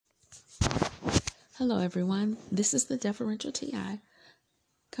Hello, everyone. This is the Deferential TI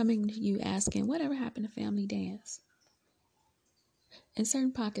coming to you asking whatever happened to family dance. In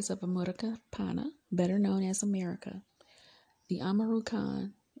certain pockets of America Pana, better known as America, the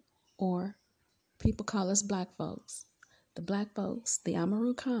Amarukan, or people call us black folks, the black folks, the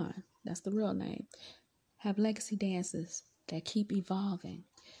Amarukan, that's the real name, have legacy dances that keep evolving.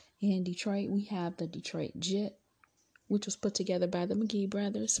 In Detroit, we have the Detroit Jit, which was put together by the McGee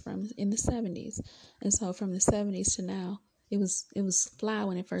brothers from in the 70s. And so from the 70s to now, it was fly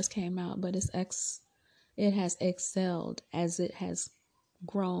when it first came out, but it has excelled as it has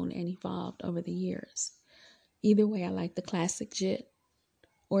grown and evolved over the years. Either way, I like the classic jit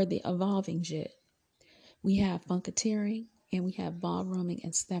or the evolving jit. We have funketeering and we have ballrooming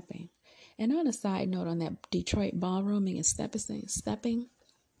and stepping. And on a side note on that Detroit ballrooming and stepping,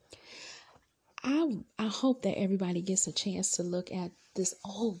 I hope that everybody gets a chance to look at this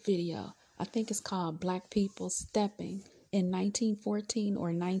old video. I think it's called Black People Stepping in 1914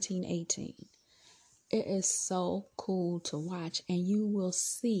 or 1918. It is so cool to watch, and you will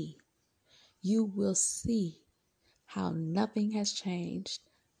see how nothing has changed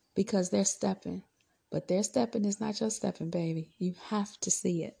because they're stepping. But their stepping is not just stepping, baby. You have to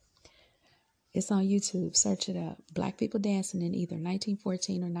see it. It's on YouTube. Search it up. Black people dancing in either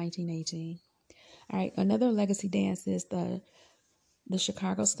 1914 or 1918. All right, another legacy dance is the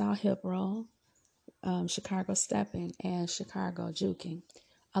Chicago style hip roll, Chicago stepping, and Chicago juking.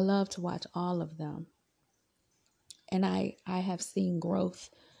 I love to watch all of them. And I have seen growth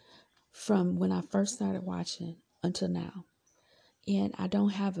from when I first started watching until now. And I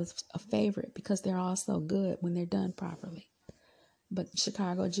don't have a favorite because they're all so good when they're done properly. But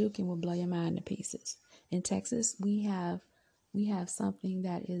Chicago juking will blow your mind to pieces. In Texas, we have something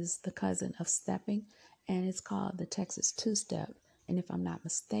that is the cousin of stepping, and it's called the Texas two-step. And if I'm not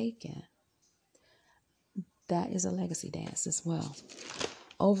mistaken, that is a legacy dance as well.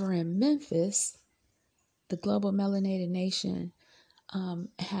 Over in Memphis, the Global Melanated Nation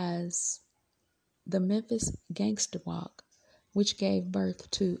has the Memphis Gangster Walk, which gave birth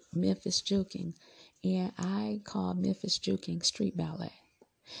to Memphis Juking. And I call Memphis Juking street ballet.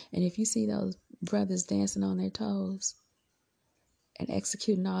 And if you see those brothers dancing on their toes and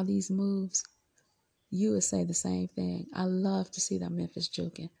executing all these moves, you would say the same thing. I love to see that Memphis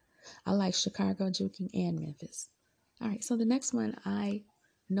juking. I like Chicago juking and Memphis. All right, so the next one I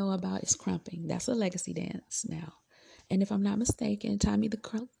know about is crumping. That's a legacy dance now. And if I'm not mistaken, Tommy the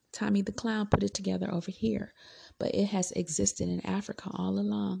Clown put it together over here, but it has existed in Africa all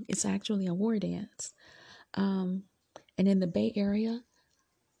along. It's actually a war dance. And in the Bay Area,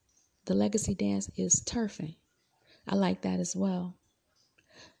 the legacy dance is turfing. I like that as well.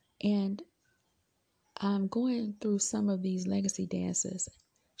 And I'm going through some of these legacy dances.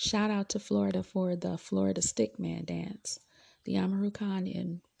 Shout out to Florida for the Florida Stickman dance. The Amarukan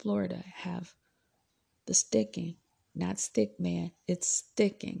in Florida have the sticking, not stickman, it's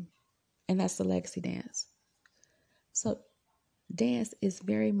sticking. And that's the legacy dance. So dance is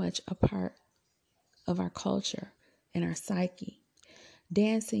very much a part of our culture and our psyche.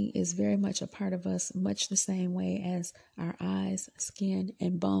 Dancing is very much a part of us, much the same way as our eyes, skin,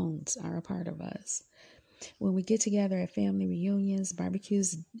 and bones are a part of us. When we get together at family reunions,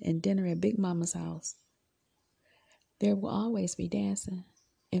 barbecues, and dinner at Big Mama's house, there will always be dancing.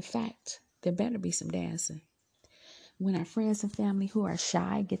 In fact, there better be some dancing. When our friends and family who are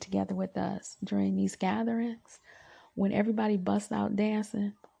shy get together with us during these gatherings, when everybody busts out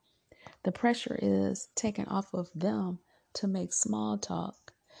dancing, the pressure is taken off of them to make small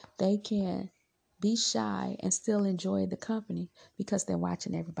talk. They can be shy and still enjoy the company because they're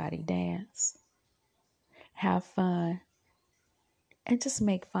watching everybody dance, have fun, and just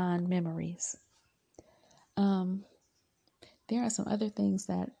make fond memories. There are some other things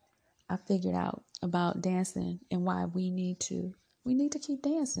that I figured out about dancing and why we need to keep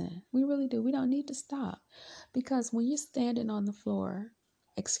dancing. We really do. We don't need to stop, because when you're standing on the floor,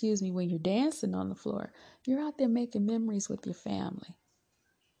 when you're dancing on the floor, you're out there making memories with your family.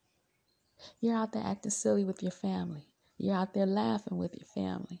 You're out there acting silly with your family. You're out there laughing with your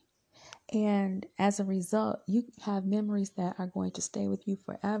family. And as a result, you have memories that are going to stay with you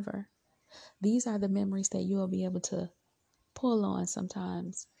forever. These are the memories that you will be able to pull on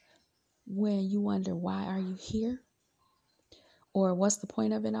sometimes when you wonder, why are you here? Or what's the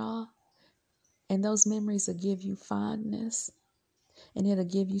point of it all? And those memories will give you fondness, and it'll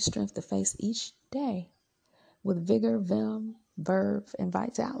give you strength to face each day with vigor, vim, verve, and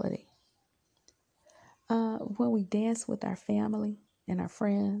vitality. When we dance with our family and our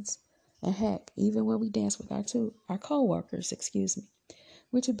friends, and heck, even when we dance with our co-workers,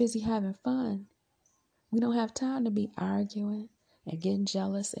 we're too busy having fun We don't have time to be arguing and getting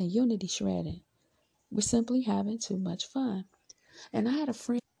jealous and unity shredding. We're simply having too much fun. And I had a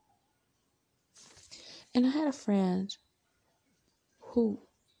friend who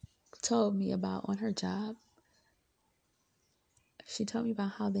told me about on her job. She told me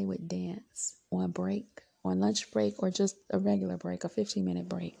about how they would dance on break, on lunch break, or just a regular break, a 15-minute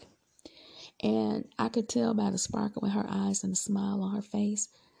break. And I could tell by the sparkle in her eyes and the smile on her face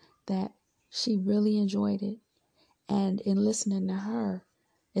that she really enjoyed it. And in listening to her,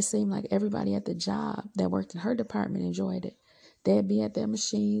 it seemed like everybody at the job that worked in her department enjoyed it. They'd be at their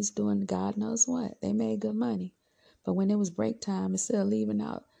machines doing God knows what. They made good money. But when it was break time, instead of leaving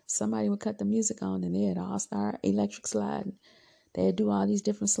out, somebody would cut the music on and they'd all start electric sliding. They'd do all these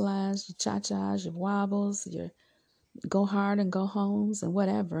different slides, your cha-chas, your wobbles, your go hard and go homes and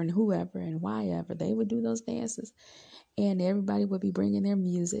whatever and whoever and why ever. They would do those dances and everybody would be bringing their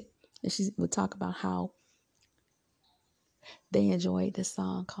music. And she would talk about how they enjoyed this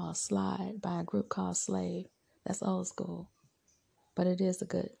song called Slide by a group called Slave. That's old school, but it is a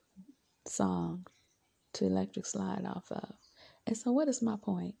good song to electric slide off of. And so what is my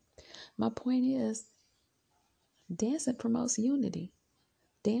point? My point is dancing promotes unity.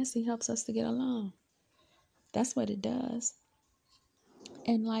 Dancing helps us to get along. That's what it does.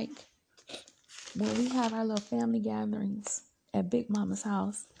 And like when we have our little family gatherings at Big Mama's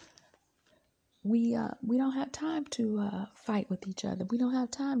house, we don't have time to fight with each other. We don't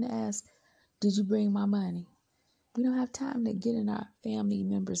have time to ask, did you bring my money? We don't have time to get in our family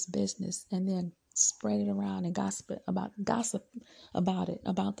members' business and then spread it around and gossip about it,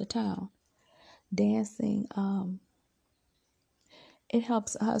 about the town. Dancing, it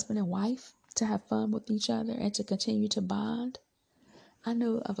helps a husband and wife to have fun with each other and to continue to bond. I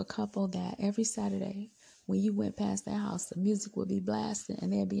knew of a couple that every Saturday when you went past their house, the music would be blasting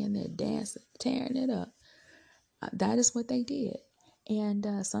and they'd be in there dancing, tearing it up. That is what they did. And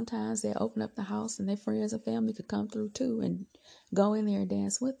sometimes they open up the house and their friends and family could come through too and go in there and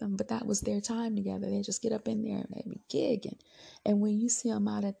dance with them. But that was their time together. They just get up in there and they be gigging. And when you see them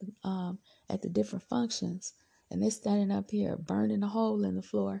out at the different functions and they're standing up here burning a hole in the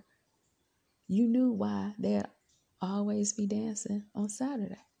floor, you knew why they'd always be dancing on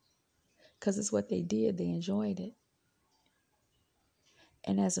Saturday. Because it's what they did. They enjoyed it.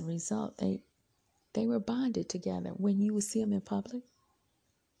 And as a result, they were bonded together. When you would see them in public,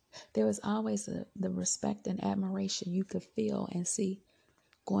 there was always the respect and admiration you could feel and see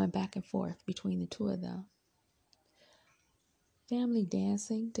going back and forth between the two of them. Family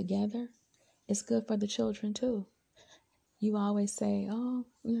dancing together is good for the children too. You always say, oh,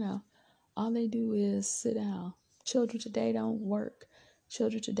 all they do is sit down. Children today don't work.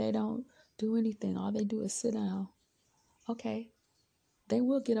 Children today don't do anything. All they do is sit down. Okay, they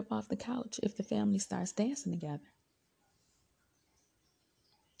will get up off the couch if the family starts dancing together.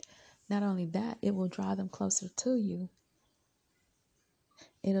 Not only that, it will draw them closer to you.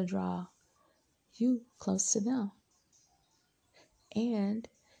 It'll draw you close to them. And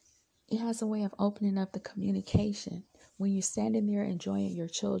it has a way of opening up the communication. When you're standing there enjoying your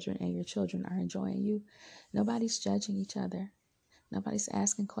children and your children are enjoying you, nobody's judging each other. Nobody's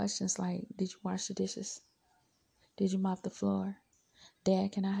asking questions like, did you wash the dishes? Did you mop the floor?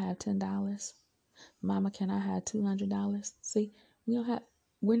 Dad, can I have $10? Mama, can I have $200? See,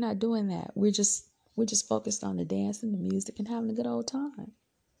 we're not doing that. We're just focused on the dancing, the music, and having a good old time.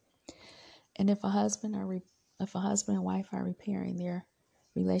 And if a husband and wife are repairing their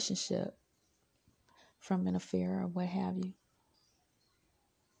relationship from an affair or what have you,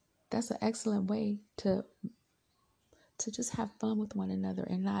 that's an excellent way to just have fun with one another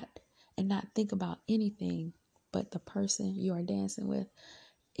and not think about anything but the person you are dancing with.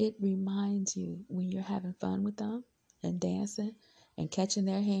 It reminds you when you're having fun with them and dancing and catching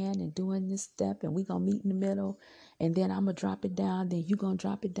their hand and doing this step and we gonna meet in the middle and then I'm gonna drop it down, then you gonna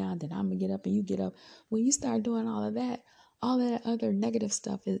drop it down, then I'm gonna get up and you get up. When you start doing all that other negative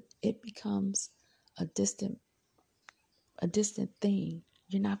stuff, it becomes a distant thing.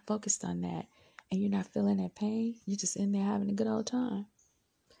 You're not focused on that and you're not feeling that pain. You're just in there having a good old time.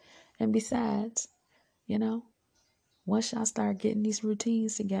 And besides, once y'all start getting these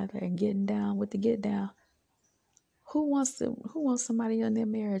routines together and getting down with the get down, who wants somebody in their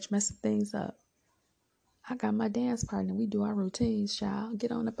marriage messing things up? I got my dance partner. We do our routines, child.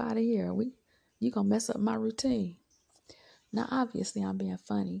 Get on up out of here. You gonna mess up my routine. Now, obviously, I'm being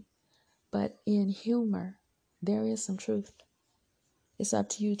funny, but in humor, there is some truth. It's up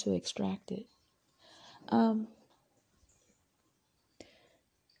to you to extract it.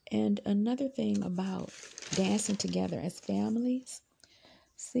 And another thing about dancing together as families,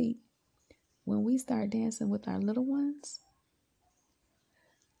 see, when we start dancing with our little ones,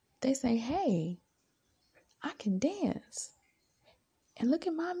 they say, hey, I can dance. And look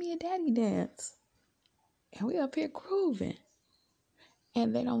at mommy and daddy dance. And we up here grooving.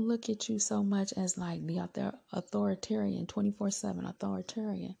 And they don't look at you so much as like the authoritarian, 24/7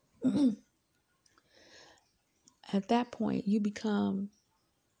 authoritarian. At that point, you become,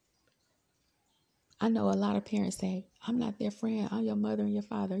 I know a lot of parents say, I'm not their friend. I'm your mother and your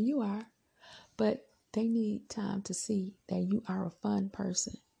father. You are. But they need time to see that you are a fun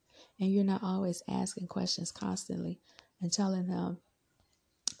person. And you're not always asking questions constantly and telling them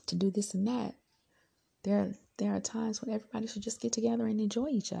to do this and that. There are times when everybody should just get together and enjoy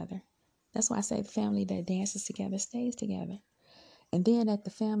each other. That's why I say the family that dances together stays together. And then at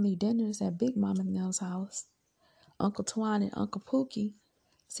the family dinners at Big Mama and them's house, Uncle Twan and Uncle Pookie,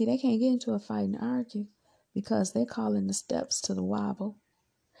 see, they can't get into a fight and argue because they're calling the steps to the wobble.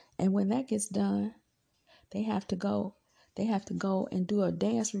 And when that gets done, they have to go. They have to go and do a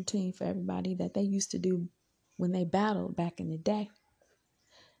dance routine for everybody that they used to do when they battled back in the day.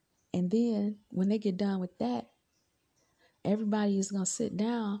 And then when they get done with that, everybody is going to sit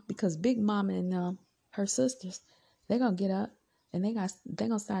down because Big Mama and them, her sisters, they're going to get up and they're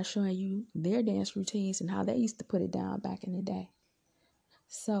going to start showing you their dance routines and how they used to put it down back in the day.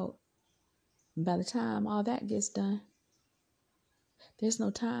 So by the time all that gets done, there's no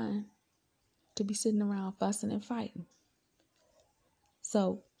time to be sitting around fussing and fighting.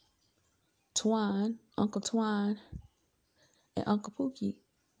 So Uncle Twan, and Uncle Pookie,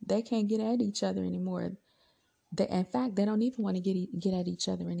 they can't get at each other anymore. In fact, they don't even want to get at each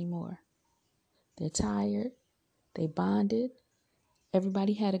other anymore. They're tired. They bonded.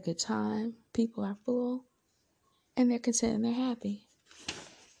 Everybody had a good time. People are full. And they're content and they're happy.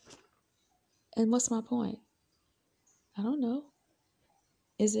 And what's my point? I don't know.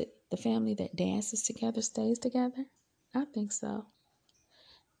 Is it the family that dances together stays together? I think so.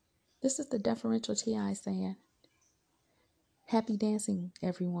 This is the deferential TI saying, happy dancing,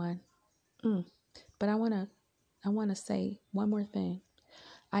 everyone. But I want to say one more thing.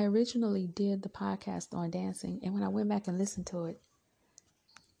 I originally did the podcast on dancing, and when I went back and listened to it,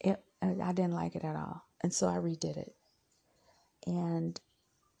 I didn't like it at all. And so I redid it. And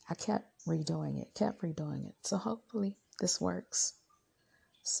I kept redoing it. So hopefully this works.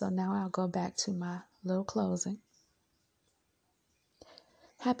 So now I'll go back to my little closing.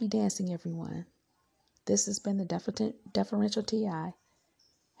 Happy dancing, everyone. This has been the Deferential TI.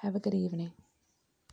 Have a good evening.